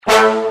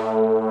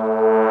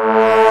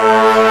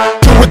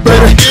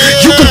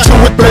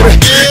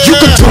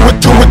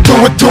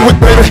it,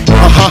 baby.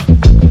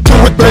 Do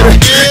it, baby.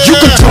 You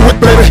can do it,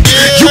 baby.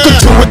 You can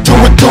do it, do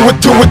it, do it,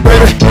 do it,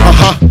 baby.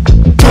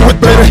 Do it,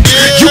 baby.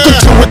 You can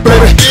do it,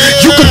 baby.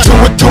 You can do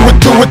it, do it,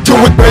 do it, do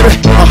it, baby.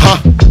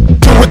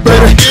 Do it,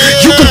 baby.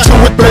 You can do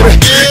it, baby.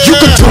 You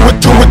can do it,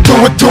 do it, do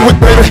it, do it,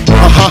 baby.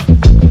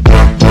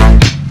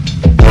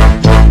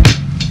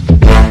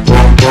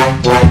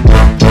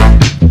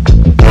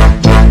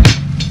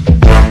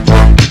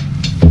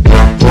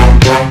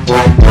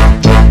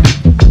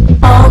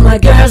 All my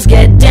girls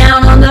get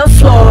down on the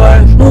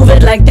floor, move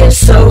it like this,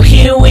 so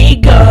here we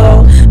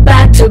go.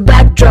 Back to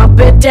back, drop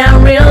it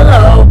down real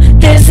low.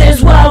 This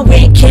is what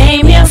we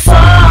came here for.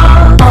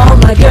 All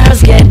my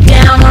girls get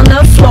down on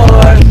the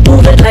floor,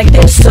 move it like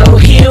this, so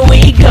here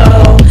we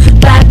go.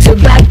 Back to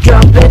back,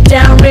 drop it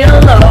down real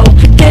low.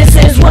 This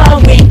is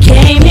what we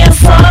came here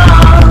for.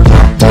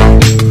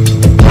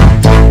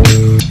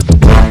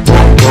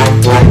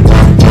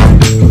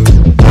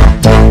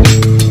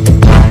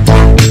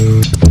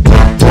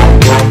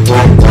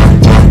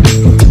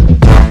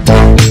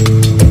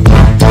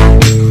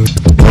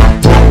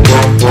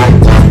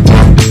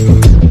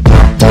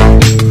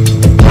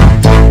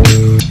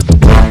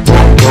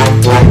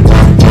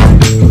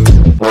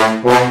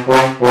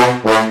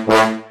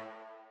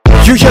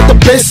 You hear the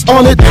bass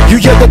on it, you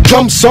hear the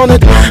drums on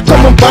it.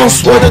 Come on,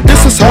 bounce with it,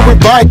 this is how we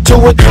ride to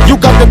it. You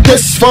got the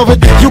taste for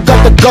it, you got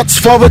the guts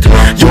for it.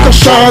 You can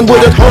shine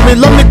with it, homie,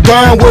 let me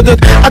grind with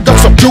it. I got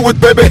some do it,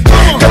 baby,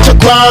 get your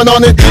grind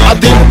on it. I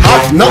didn't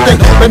have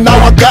nothing, but now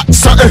I got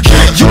something.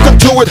 You can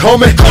do it,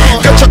 homie,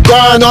 get your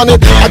grind on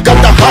it. I got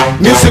the hot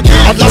music,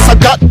 at last I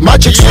got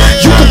magic.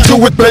 You can do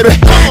it, baby,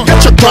 get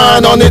your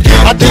grind on it.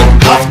 I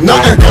didn't have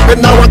nothing, but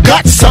now I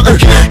got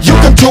something. You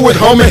can do it,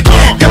 homie,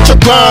 get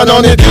your grind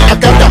on it. I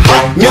got the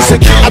hot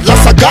music, at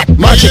last I got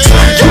magic.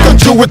 You can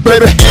do it,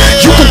 baby.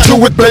 You can do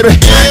it, baby.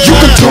 You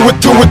can do it,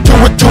 do it, do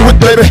it, do it,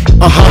 baby.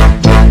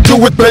 Do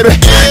it, baby.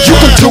 You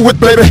can do it,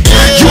 baby.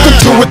 You can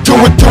do it, do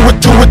it, do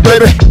it, do it,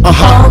 baby.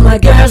 All my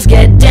girls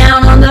get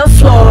down on the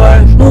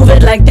floor, move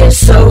it like this,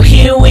 so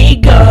here we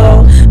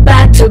go.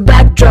 Back to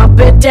back, drop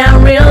it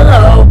down real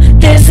low.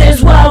 This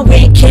is what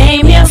we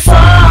came here for.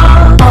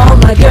 All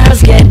my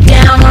girls get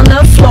down on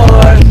the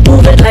floor,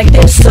 move it like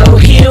this, so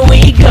here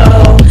we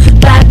go.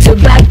 Back to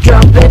back,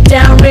 drop it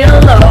down real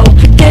low.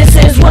 This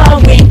is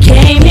what we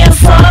came here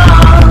for.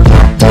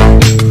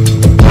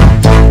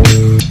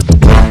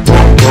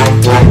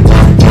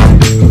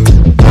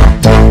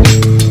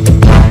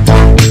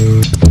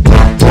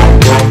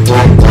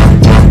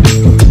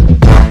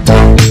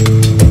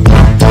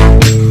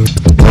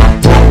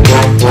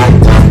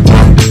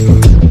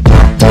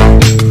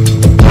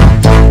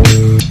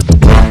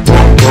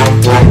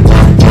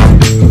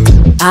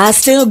 I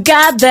still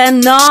got that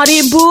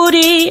naughty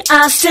booty,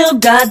 I still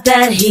got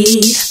that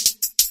heat.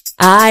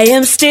 I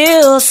am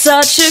still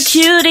such a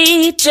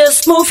cutie,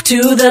 just move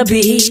to the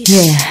beat.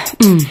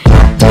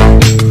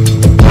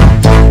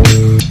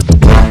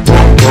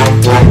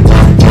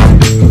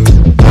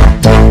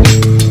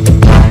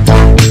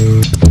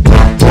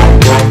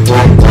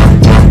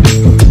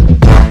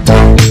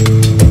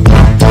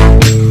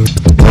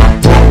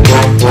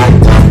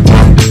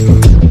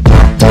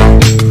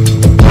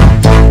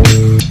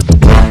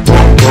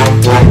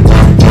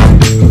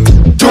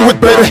 Do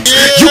it, baby.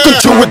 You can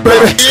do it,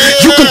 baby.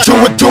 You can do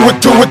it, do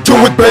it, do it, do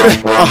it, baby.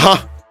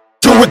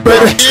 Do it,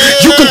 baby.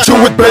 You can do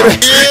it, baby.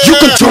 You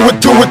can do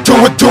it, do it, do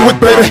it, do it,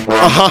 baby.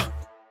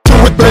 Do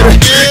it, baby.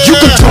 You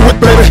can do it,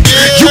 baby.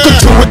 You can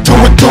do it, do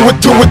it, do it,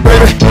 do it,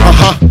 baby.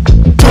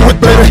 Do it,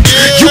 baby.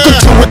 You can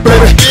do it,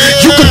 baby.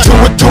 You can do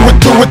it, do it,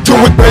 do it, do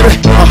it, baby.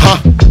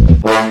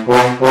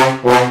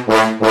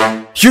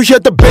 You hear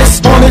the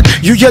bass on it,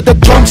 you hear the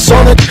drums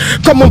on it.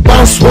 Come on,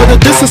 bounce with it,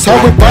 this is how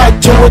we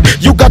ride to it.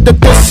 You got the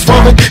taste for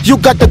it, you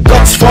got the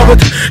guts for it.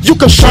 You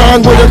can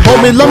shine with it,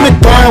 homie, let me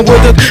grind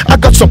with it. I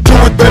got some do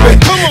it, baby,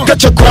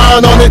 get your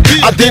grind on it.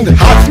 I didn't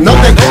have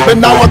nothing,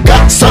 but now I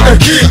got something.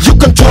 You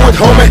can do it,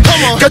 homie,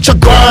 get your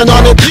grind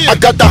on it. I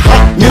got the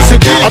hot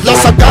music, at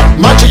last I got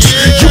magic.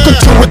 You can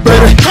do it,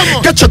 baby,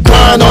 get your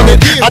grind on it.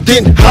 I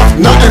didn't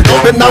have nothing,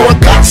 but now I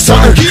got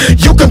something.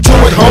 You can do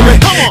it, homie,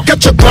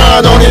 get your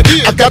grind on it.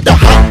 I got the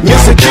hot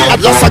music, at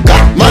last I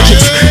got magic.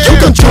 You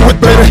can do it,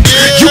 baby.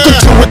 You can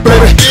do it,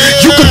 baby.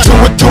 You can do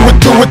it, do it,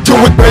 do it, do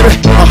it, baby.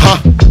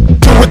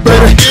 Do it,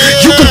 baby.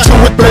 You can do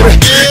it, baby.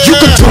 You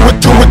can do it,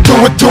 do it, do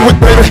it, do it,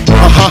 baby.